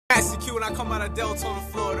Masta Q when I come out of Deltona,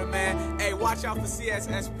 Florida, man. Hey, watch out for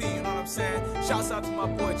CXSP, you know what I'm saying? Shouts out to my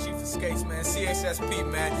boy Chiefur Skates, man.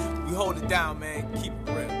 CXSP, man. We hold it down, man. Keep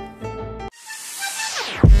it real.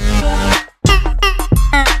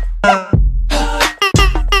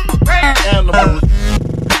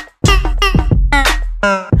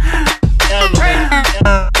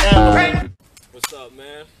 What's up,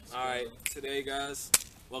 man? Alright, today, guys,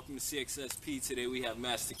 welcome to CXSP. Today we have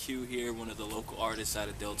Masta Q here, one of the local artists out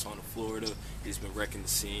of Deltona, Florida. He's been wrecking the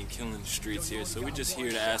scene, killing the streets here. So we're just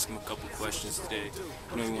here to ask him a couple questions today.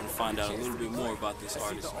 You know, we want to find out a little bit more about this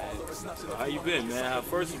artist, man. So how you been, man?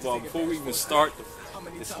 First of all, before we even start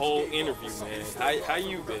this whole interview, man, how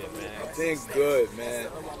you been, man? Been good, man.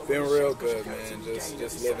 Been real good, man.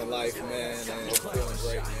 Just living life, man, and feeling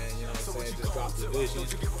great, man. You know what I'm saying? Just dropped the Vision,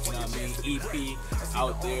 you know what I mean? EP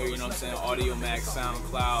out there, you know what I'm saying? Audio Max,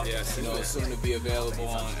 SoundCloud, you know, soon to be available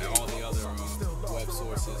on all the other web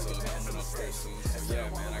sources coming up there soon. So yeah,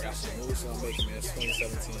 man, I got some moves I'm making, man. It's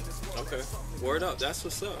 2017. Okay. Word up. That's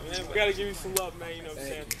what's up, man. We gotta give you some love, man. You know what I'm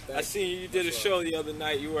saying? I seen you did a show the other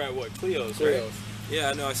night. You were at what? Cleo's, right? Yeah,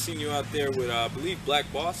 I know. I seen you out there with, I believe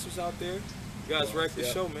Black Boss was out there. You guys wrecked the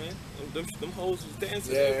show, man. Them hoes was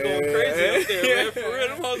dancing, going crazy out there, man. For real,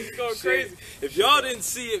 them hoes was going crazy. If y'all didn't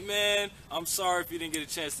see it, man, I'm sorry if you didn't get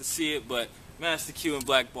a chance to see it, but Masta Q and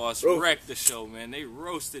Black Boss wrecked the show, man. They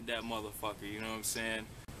roasted that motherfucker, you know what I'm saying?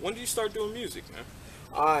 When did you start doing music, man?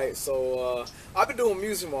 Alright, so I've been doing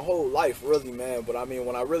music my whole life, really, man. But I mean,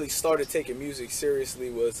 when I really started taking music seriously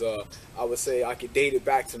was, I would say I could date it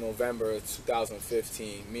back to November of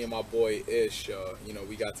 2015. Me and my boy Ish, you know,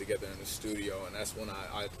 we got together in the studio, and that's when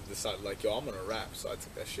I decided, like, yo, I'm gonna rap. So I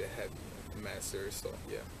took that shit heavy, mad serious. So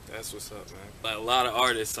yeah, that's what's up, man. Like, a lot of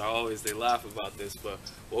artists are always, they laugh about this, but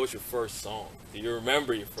what was your first song? Do you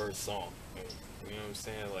remember your first song? You know what I'm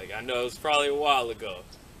saying? Like, I know it was probably a while ago,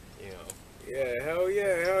 you know. Yeah, hell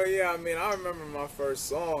yeah. I mean, I remember my first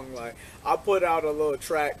song. Like, I put out a little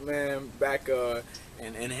track, man, back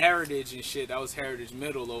in Heritage and shit. That was Heritage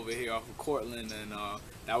Middle over here off of Cortland, and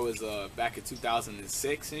that was back in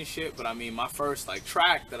 2006 and shit. But I mean, my first like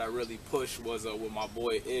track that I really pushed was with my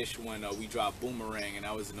boy Ish when we dropped Boomerang, and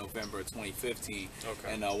that was in November of 2015.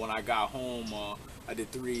 Okay. And when I got home, I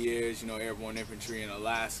did 3 years, you know, airborne infantry in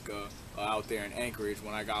Alaska, out there in Anchorage.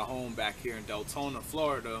 When I got home back here in Deltona,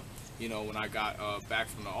 Florida, you know, when I got back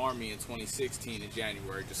from the Army in 2016 in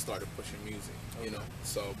January, just started pushing music, you know.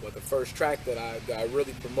 So, but the first track that I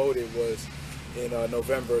really promoted was in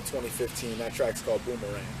November of 2015. That track's called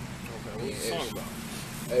Boomerang. Okay, what's the song about?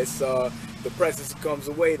 It's the presence comes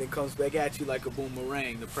away, then comes back at you like a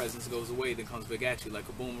boomerang. The presence goes away, then comes back at you like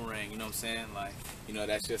a boomerang. You know what I'm saying? Like, you know,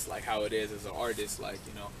 that's just like how it is as an artist. Like,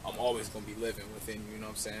 you know, I'm always gonna be living within you. You know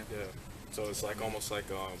what I'm saying? Yeah. So it's like almost like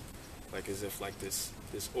as if like this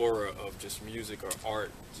aura of just music or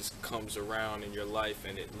art just comes around in your life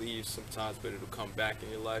and it leaves sometimes, but it'll come back in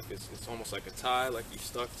your life. It's almost like a tie, like you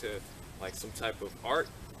stuck to like some type of art.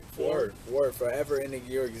 Word forever in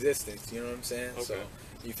your existence. You know what I'm saying? Okay. So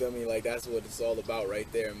you feel me? Like, that's what it's all about right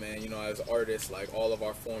there, man. You know, as artists, like, all of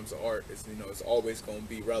our forms of art, is, you know, it's always going to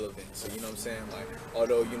be relevant. So, you know what I'm saying? Like,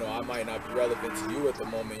 although, you know, I might not be relevant to you at the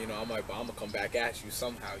moment, you know, but I'm going to come back at you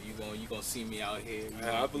somehow. You gonna see me out here.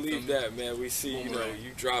 I believe that, man. We see, you know,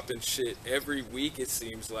 you dropping shit every week, it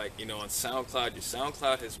seems like, you know, on SoundCloud. Your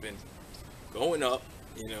SoundCloud has been going up.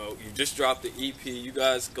 You know, you just dropped the EP. You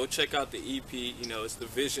guys go check out the EP. You know, it's the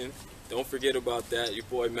Vision. Don't forget about that. Your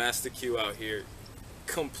boy Masta Q out here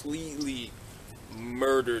completely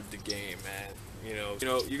murdered the game, man. You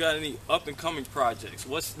know, you got any up and coming projects?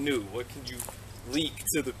 What's new? What can you leak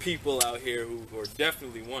to the people out here who are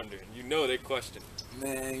definitely wondering? You know they question.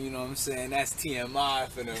 Man, you know what I'm saying? That's TMI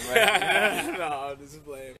for them, right? No, I'm just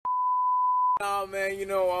playing. Nah, man, you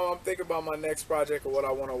know, I'm thinking about my next project or what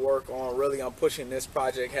I want to work on. Really, I'm pushing this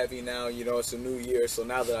project heavy now. You know, it's a new year, so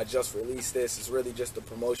now that I just released this, it's really just a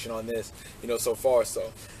promotion on this, you know, so far.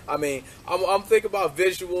 So, I mean, I'm thinking about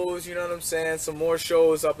visuals, you know what I'm saying? Some more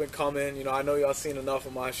shows up and coming. You know, I know y'all seen enough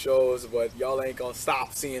of my shows, but y'all ain't gonna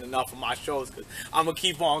stop seeing enough of my shows, because I'm gonna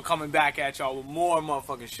keep on coming back at y'all with more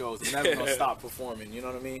motherfucking shows. I'm never gonna stop performing, you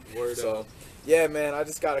know what I mean? Word up. Yeah, man, I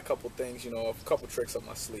just got a couple things, you know, a couple tricks up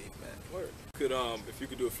my sleeve, man. Word. If you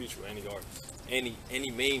could do a feature with any artist,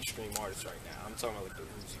 any mainstream artist right now, I'm talking about like the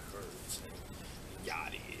Uzi Verts and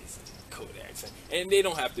Yachty's and Kodaks, and they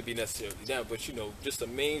don't have to be necessarily them, but you know, just a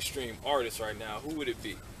mainstream artist right now, who would it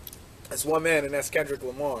be? It's one man, and that's Kendrick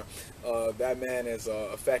Lamar. That man has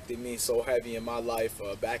affected me so heavy in my life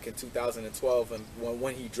back in 2012, and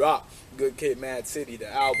when he dropped Good Kid, Mad City,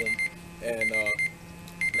 the album, and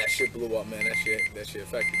that shit blew up, man. That shit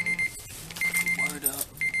affected me. Word up.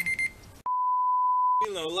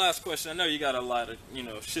 don't know. Last question. I know you got a lot of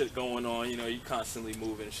shit going on. You constantly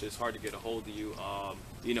moving and shit. It's hard to get a hold of you.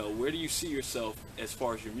 Where do you see yourself as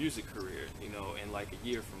far as your music career? In like a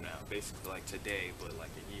year from now, basically like today, but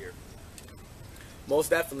like a year. Most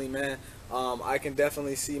definitely, man. I can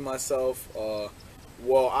definitely see myself.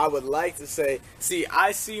 Well, I would like to say,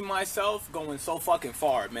 I see myself going so fucking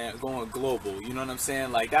far, man, going global. You know what I'm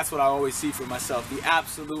saying? Like, that's what I always see for myself. The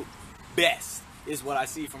absolute best is what I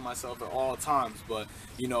see for myself at all times. But,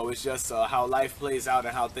 it's just how life plays out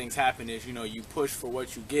and how things happen is, you push for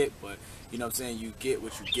what you get, but, you know what I'm saying, you get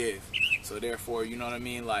what you give. So therefore, you know what I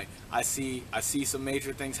mean? Like, I see some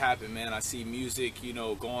major things happen, man. I see music,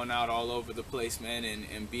 going out all over the place, man,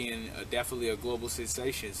 and being definitely a global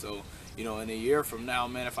sensation. So, in a year from now,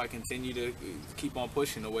 man, if I continue to keep on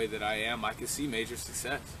pushing the way that I am, I can see major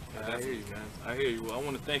success. I hear you, man. I hear you. Well, I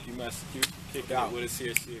want to thank you, Masta Q, for kicking it with us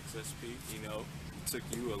here at CXSP. It took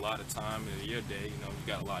you a lot of time in your day. You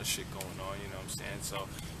got a lot of shit going on, you know what I'm saying? So,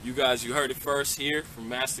 you guys, you heard it first here from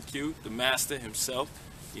Masta Q, the master himself.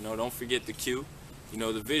 Don't forget the Q.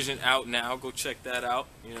 The vision out now. Go check that out.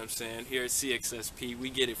 You know what I'm saying? Here at CXSP, we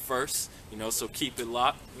get it first. So keep it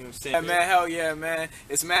locked. You know what I'm saying? Yeah, man, hell yeah, man.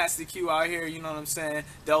 It's Masta Q out here, you know what I'm saying?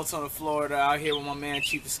 Deltona, Florida, out here with my man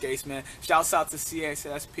Chiefur Skates, man. Shouts out to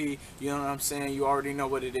CXSP, you know what I'm saying? You already know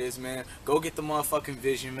what it is, man. Go get the motherfucking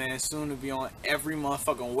vision, man. Soon to be on every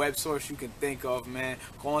motherfucking web source you can think of, man.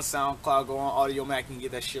 Go on SoundCloud, go on Audio Mac, and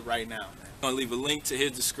get that shit right now, man. I'm going to leave a link to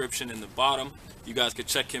his description in the bottom. You guys can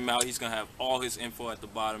check him out. He's going to have all his info at the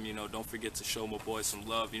bottom. Don't forget to show my boy some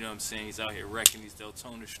love. You know what I'm saying? He's out here wrecking these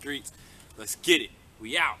Deltona streets. Let's get it.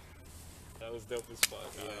 We out. That was dope as fuck.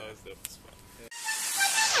 Yeah, that was dope as fuck.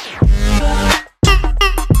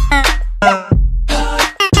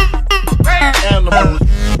 Animals.